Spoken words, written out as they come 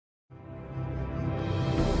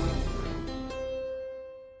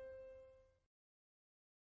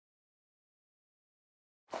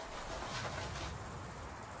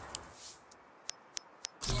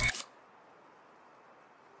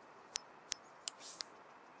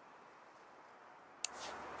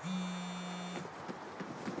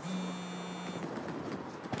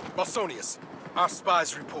Bosonius, our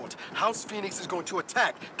spies report. House Phoenix is going to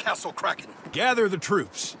attack Castle Kraken. Gather the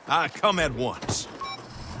troops. I come at once.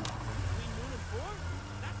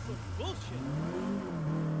 That's some bullshit.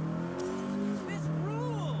 This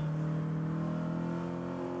rule.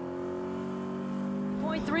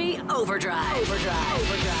 Point 3, overdrive.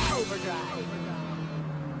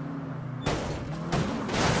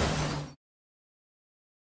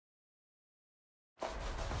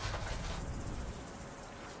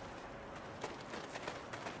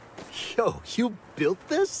 Yo, you built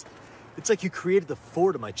this? It's like you created the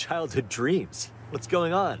fort of my childhood dreams. What's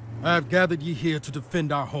going on? I have gathered ye here to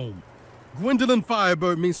defend our home. Gwendolyn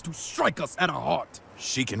Firebird means to strike us at our heart.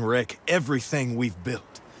 She can wreck everything we've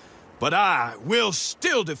built. But I will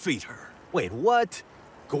still defeat her. Wait, what?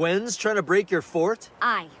 Gwen's trying to break your fort?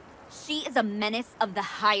 Aye. She is a menace of the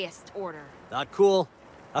highest order. Not cool.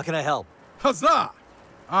 How can I help? Huzzah!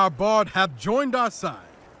 Our bard hath joined our side.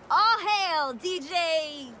 All hail,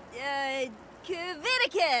 DJ...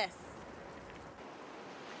 Kviticus!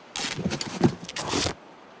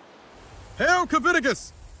 Hail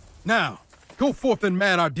Kviticus! Now, go forth and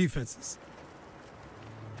man our defenses.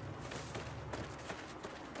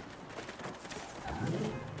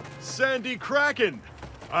 Sandy Kraken,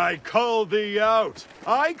 I call thee out.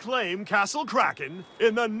 I claim Castle Kraken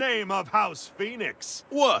in the name of House Phoenix.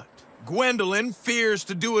 What? Gwendolyn fears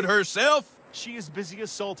to do it herself? She is busy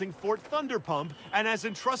assaulting Fort Thunderpump and has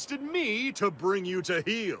entrusted me to bring you to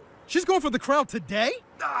heel. She's going for the crown today?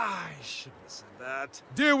 I shouldn't have said that.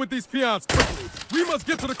 Deal with these peons quickly. We must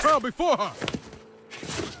get to the crown before her.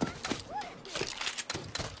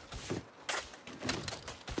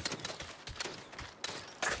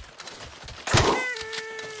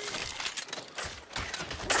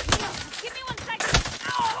 Give me 1 second.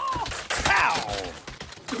 Ow!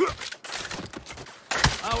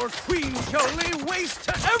 Our queen shall lay waste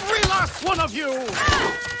to every last one of you!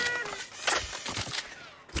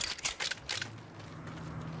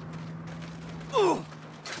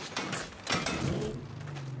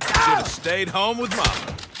 Should have stayed home with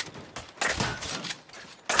Mama.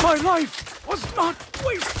 My life was not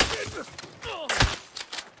wasted!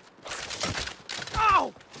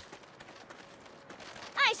 Ow!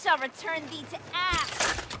 I shall return thee to ash.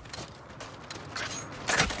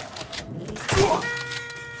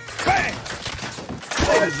 Bang!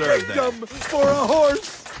 They deserve that. Kingdom for a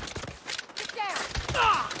horse! Get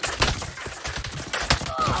down.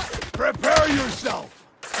 Prepare yourself!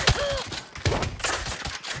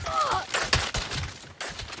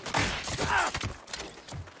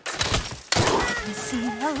 See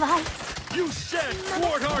the light. You shan't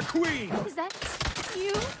thwart our queen! Is that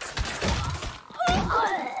you?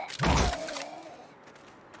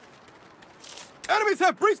 Enemies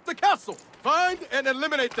have breached the castle. Find and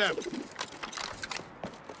eliminate them.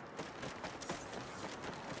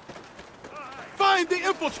 Find the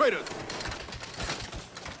infiltrators.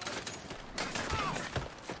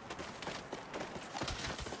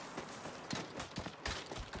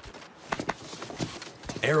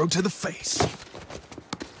 Arrow to the face.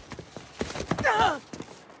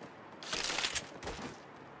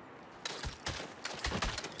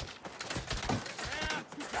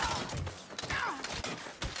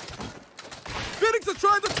 Phoenix is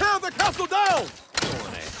trying to tear the castle down.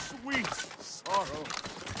 Sweet sorrow.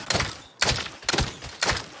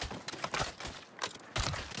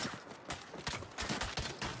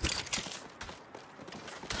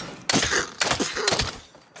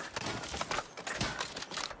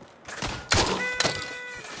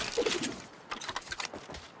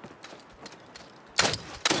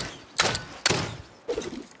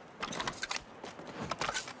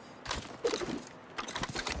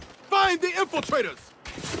 Find the infiltrators.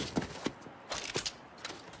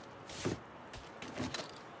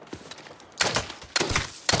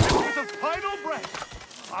 With a final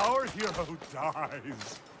breath, our hero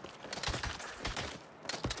dies.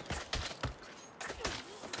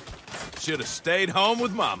 Should have stayed home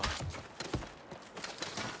with Mama.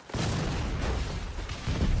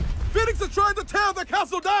 Phoenix is trying to tear the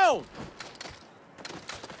castle down.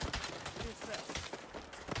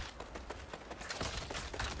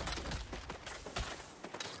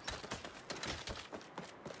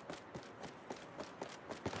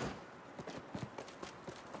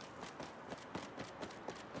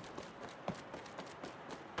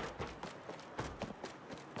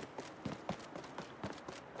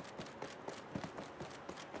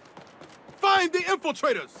 Find the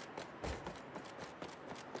infiltrators!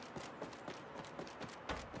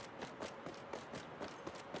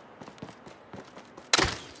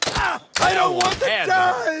 I don't want to Had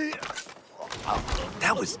die!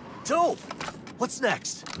 That was dope. What's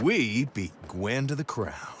next? We beat Gwen to the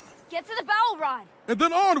crown. Get to the Bowel Rod. And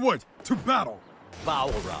then onward to battle. Bowel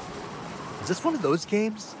Rod. Is this one of those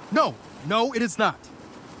games? No, no, it is not.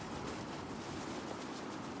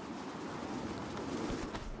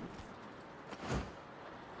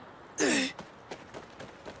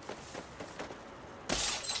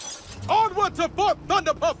 Onward to Fort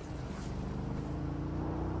Thunderpump!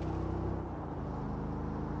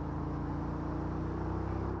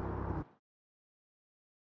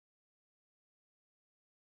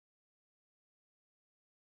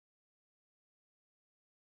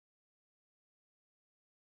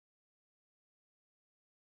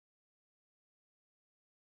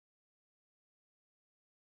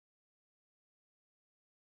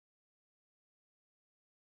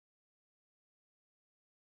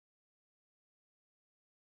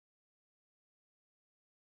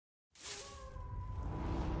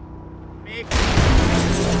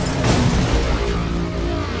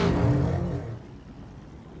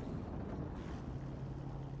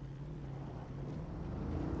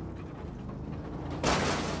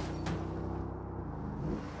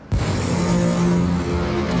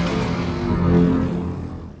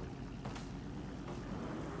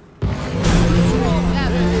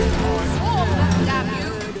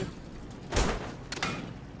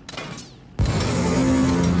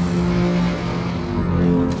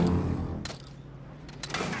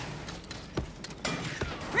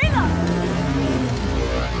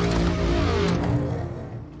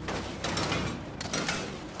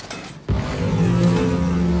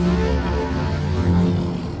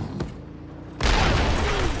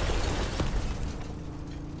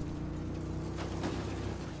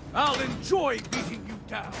 I'll enjoy beating you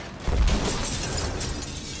down.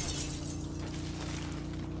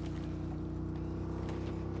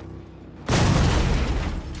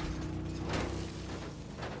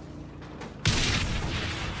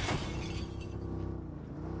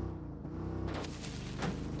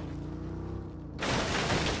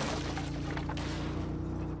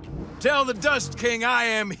 Tell the Dust King I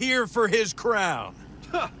am here for his crown.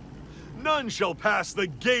 None shall pass the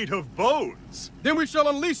Gate of Bones. Then we shall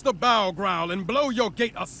unleash the bow growl and blow your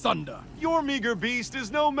gate asunder. Your meager beast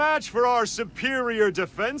is no match for our superior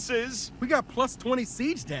defenses. We got plus 20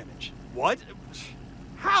 siege damage. What?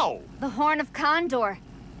 How? The Horn of Condor.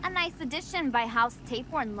 A nice addition by House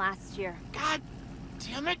Tapeworm last year. God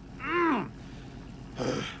damn it.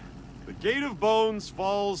 The Gate of Bones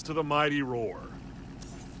falls to the mighty roar.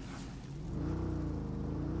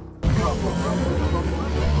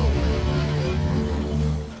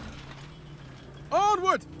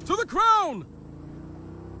 Onward to the crown!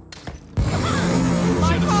 Should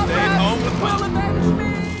have stayed home with my...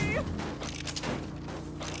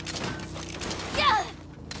 Yeah!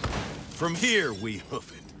 From here, we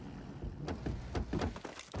hoof it.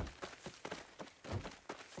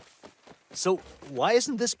 So, why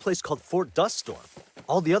isn't this place called Fort Duststorm?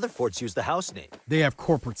 All the other forts use the house name. They have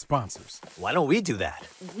corporate sponsors. Why don't we do that?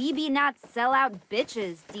 We be not sellout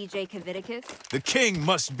bitches, DJ Kaviticus. The king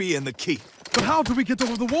must be in the keep. But how do we get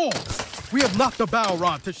over the walls? We have not the bow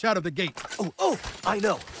rod to shatter the gate. Oh, I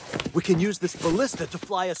know. We can use this ballista to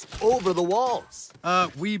fly us over the walls.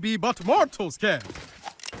 We be but mortals, can.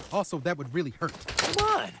 Also, that would really hurt. Come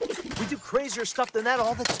on. We do crazier stuff than that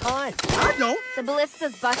all the time. I don't. The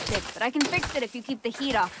ballista's busted, but I can fix it if you keep the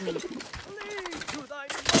heat off me.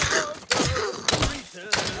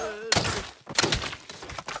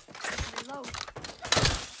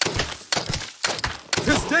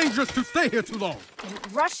 It's dangerous to stay here too long.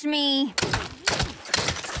 Rush me.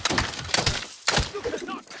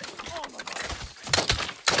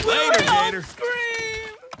 Later, Gator.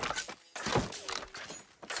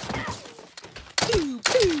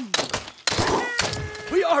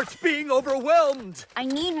 We aren't being overwhelmed. I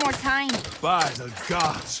need more time. By the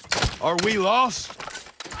gods. Are we lost?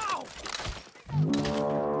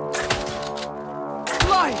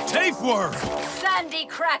 Tapeworm! Sandy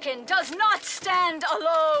Kraken does not stand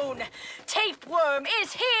alone. Tapeworm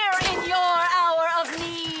is here in your hour of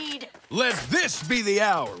need. Let this be the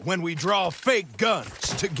hour when we draw fake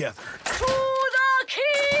guns together. To the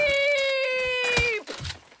keep!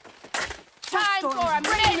 Time for a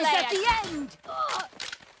melee at the end.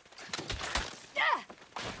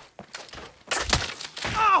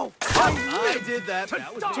 Ow! I did that.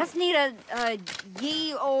 That was Just need a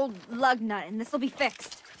ye old lug nut, and this'll be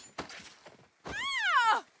fixed.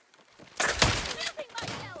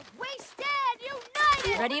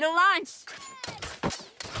 Ready to launch.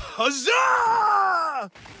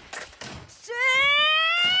 Huzzah!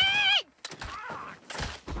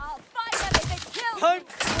 I'll find them if it kills I'm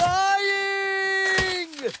flying!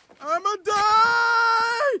 I'm a die!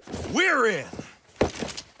 in.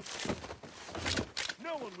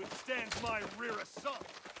 No one withstands my rear assault.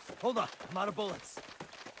 Hold on, I'm out of bullets.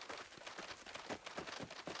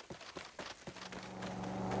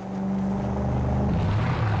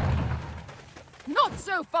 Not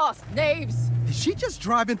so fast, knaves! Is she just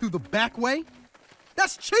driving through the back way?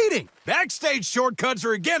 That's cheating! Backstage shortcuts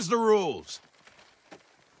are against the rules.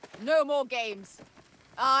 No more games.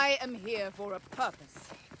 I am here for a purpose.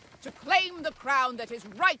 To claim the crown that is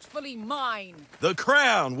rightfully mine. The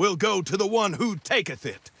crown will go to the one who taketh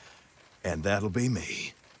it. And that'll be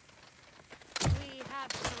me. We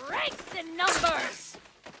have strength in numbers!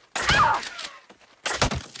 Ah!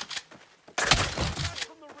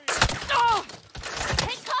 Oh!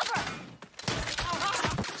 Take cover!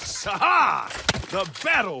 Saha! The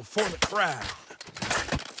battle for the crown.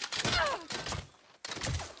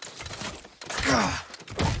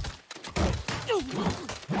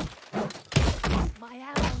 My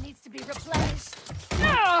ammo needs to be replenished.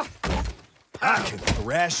 I can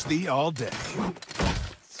thrash thee all day.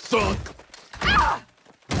 Thunk.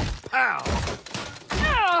 Pow.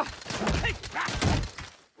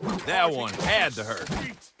 That one had to hurt.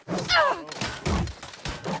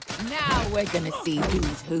 Now we're gonna see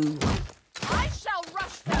who's who. I shall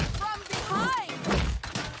rush them from behind!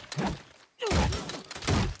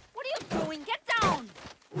 What are you doing? Get down!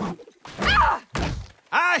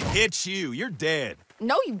 I hit you. You're dead.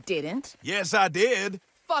 No, you didn't. Yes, I did.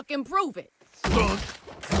 Fucking prove it. Thunk.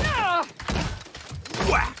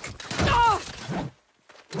 Whack.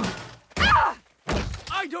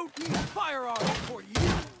 I don't need firearms for you.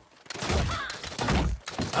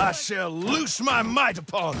 I shall loose my might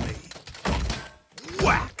upon thee.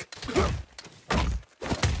 Whack.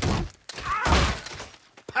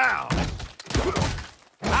 Pow.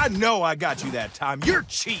 I know I got you that time. You're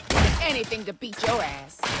cheap. Anything to beat your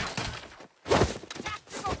ass.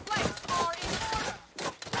 Tactical flanks are in order!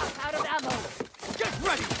 That's out of ammo! Get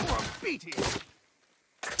ready for a beating.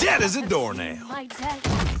 Dead as a doornail. My death.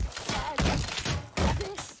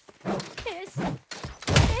 This is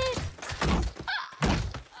it.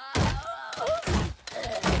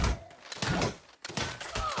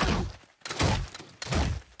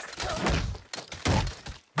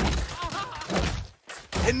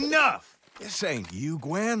 Enough! This ain't you,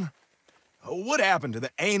 Gwen. What happened to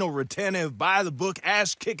the anal retentive, by-the-book,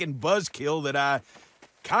 ass-kicking buzzkill that I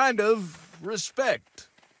kind of respect?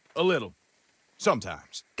 A little.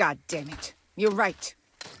 Sometimes. God damn it. You're right.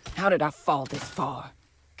 How did I fall this far?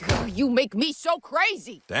 God, you make me so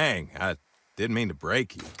crazy! Dang, I didn't mean to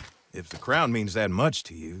break you. If the crown means that much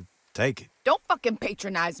to you, take it. Don't fucking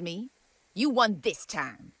patronize me. You won this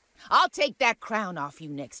time. I'll take that crown off you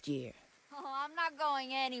next year. Oh, I'm not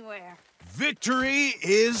going anywhere. Victory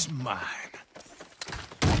is mine.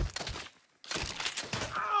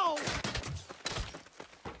 Ow!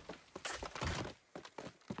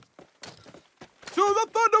 To the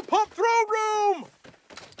Thunder Pump throne room!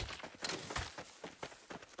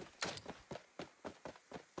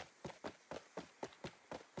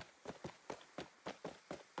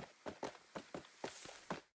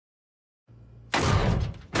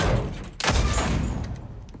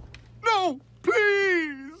 No,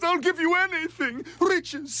 please! I'll give you anything.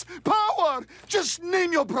 Riches, power. Just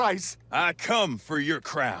name your price. I come for your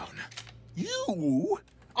crown. You?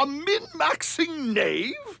 A min-maxing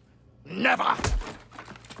knave? Never!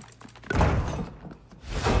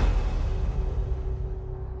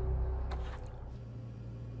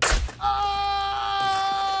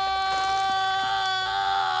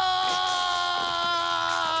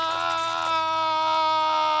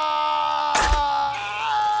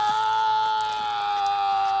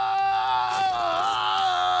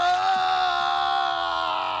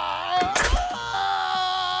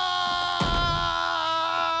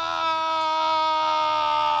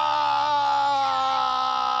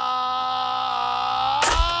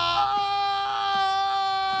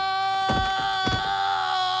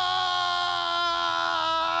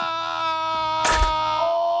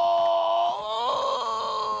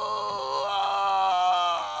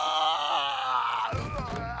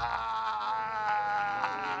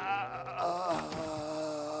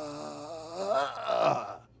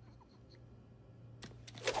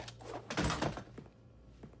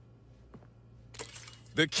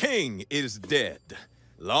 The king is dead.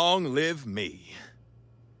 Long live me.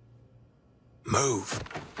 Move.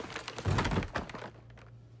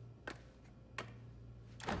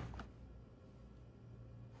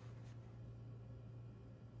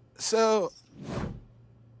 So,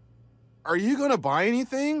 are you gonna buy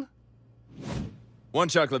anything? One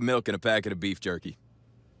chocolate milk and a packet of beef jerky.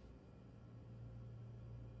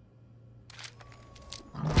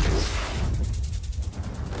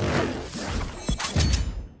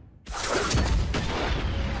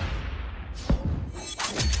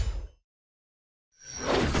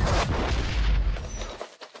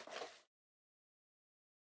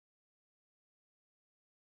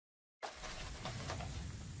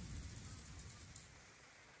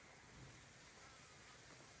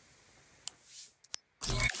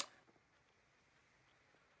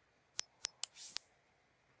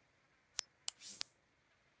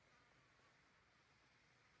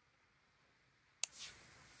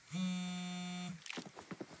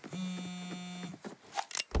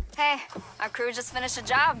 Hey, our crew just finished a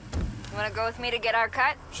job. You wanna go with me to get our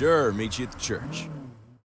cut? Sure, meet you at the church.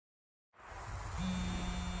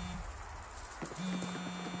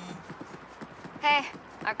 Hey,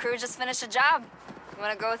 our crew just finished a job. You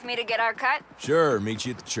wanna go with me to get our cut? Sure, meet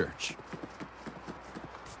you at the church.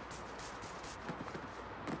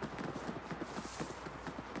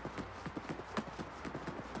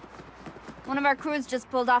 One of our crews just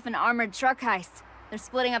pulled off an armored truck heist. They're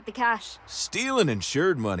splitting up the cash. Stealing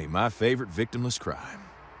insured money, my favorite victimless crime.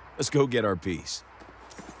 Let's go get our piece.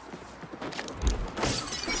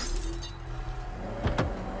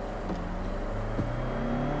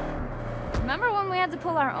 Remember when we had to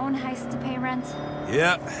pull our own heist to pay rent?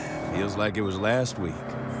 Yeah, feels like it was last week.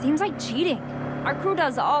 Seems like cheating. Our crew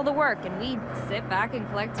does all the work, and we sit back and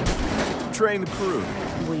collect. Train the crew.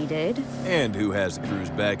 We did. And who has the crew's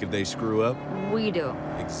back if they screw up? We do.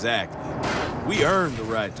 Exactly. We earned the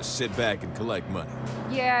right to sit back and collect money.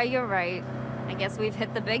 Yeah, you're right. I guess we've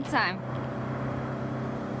hit the big time.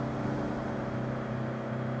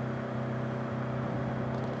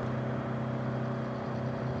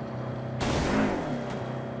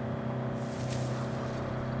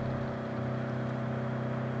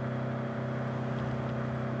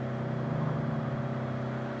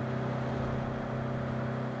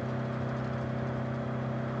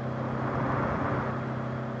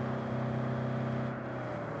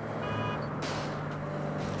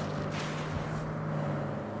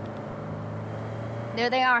 There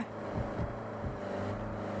they are.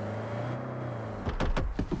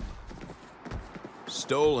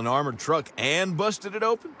 Stole an armored truck and busted it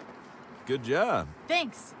open? Good job.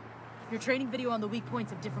 Thanks. Your training video on the weak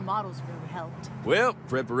points of different models really helped. Well,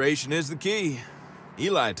 preparation is the key.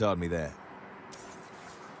 Eli taught me that.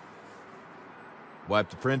 Wiped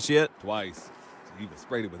the prints yet? Twice. Even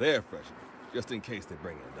sprayed it with air freshener, just in case they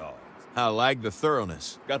bring in dogs. I like the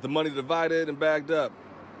thoroughness. Got the money divided and bagged up.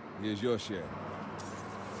 Here's your share.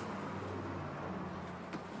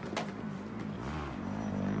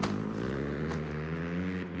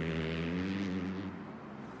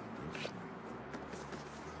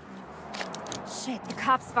 Shit, the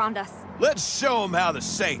cops found us. Let's show them how the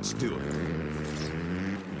Saints do it.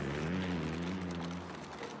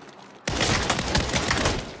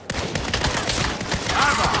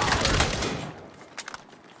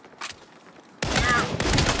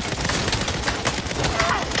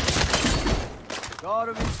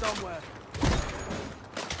 Gotta be somewhere.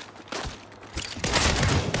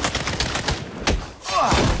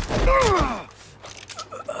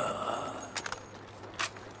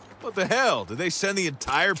 What the hell? Did they send the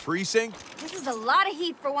entire precinct? This is a lot of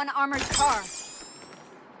heat for one armored car.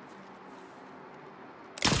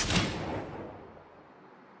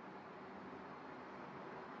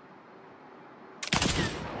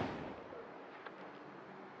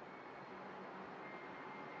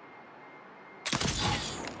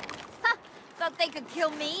 Thought they could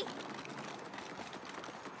kill me?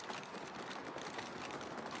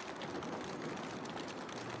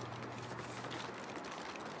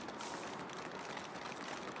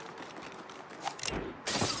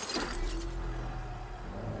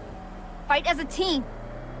 Fight as a team.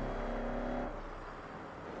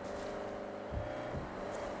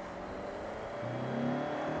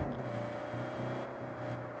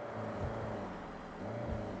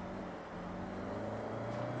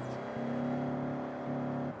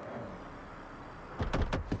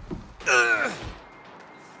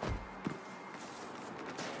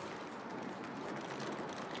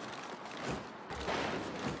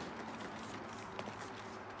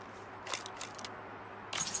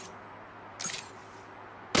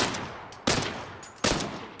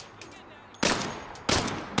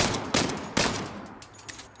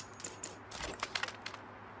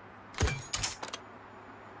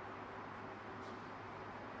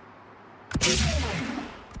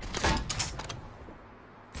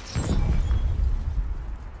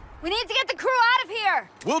 We need to get the crew out of here!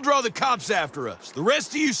 We'll draw the cops after us. The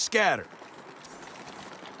rest of you scatter.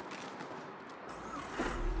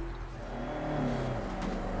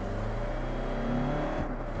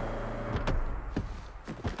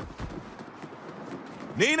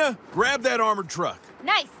 Nina, grab that armored truck.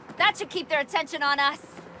 Nice! That should keep their attention on us.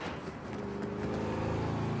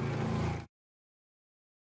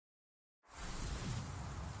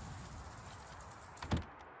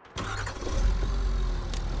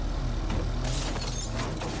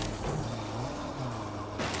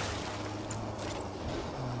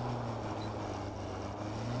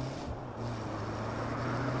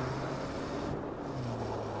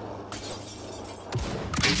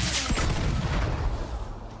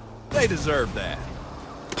 They deserve that.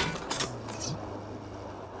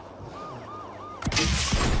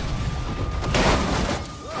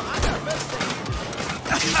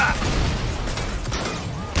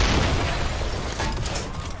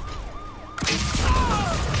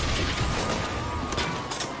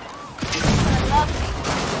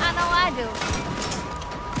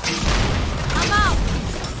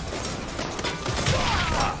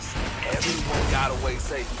 got away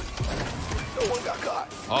safely. No one got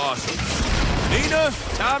caught. Awesome. Nina,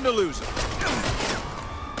 time to lose him.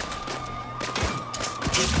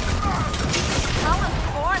 How was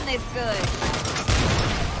corn this good?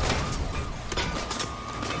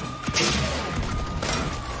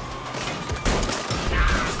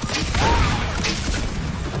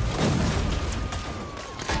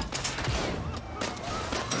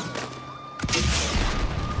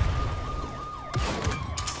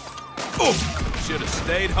 Should have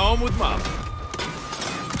stayed home with Mama.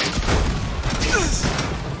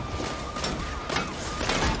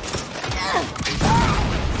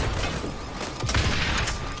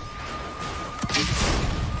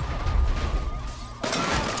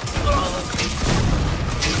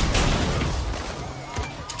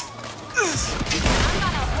 I'm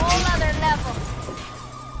on a whole other level.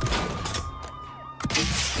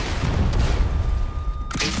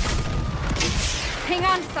 Hang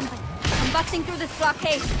on to something. I'm busting through this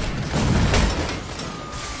blockade.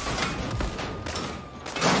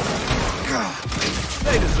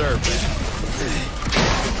 They deserve that.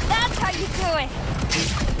 That's how you do it.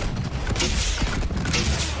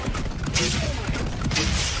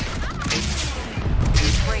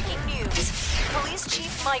 Breaking news. Police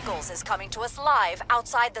Chief Michaels is coming to us live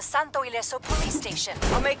outside the Santo Ileso police station.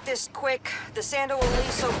 I'll make this quick. The Santo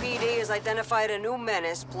Ileso PD has identified a new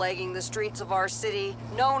menace plaguing the streets of our city,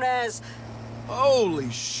 known as... Holy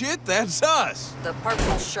shit, that's us! the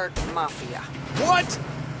Purple Shirt Mafia. What?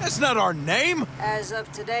 That's not our name! As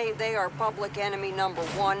of today, they are public enemy number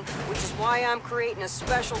 1, which is why I'm creating a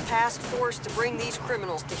special task force to bring these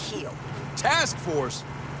criminals to heel. Task force?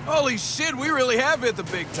 Holy shit, we really have hit the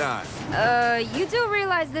big time. You do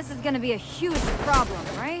realize this is gonna be a huge problem,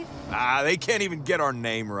 right? They can't even get our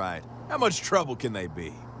name right. How much trouble can they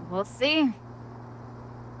be? We'll see.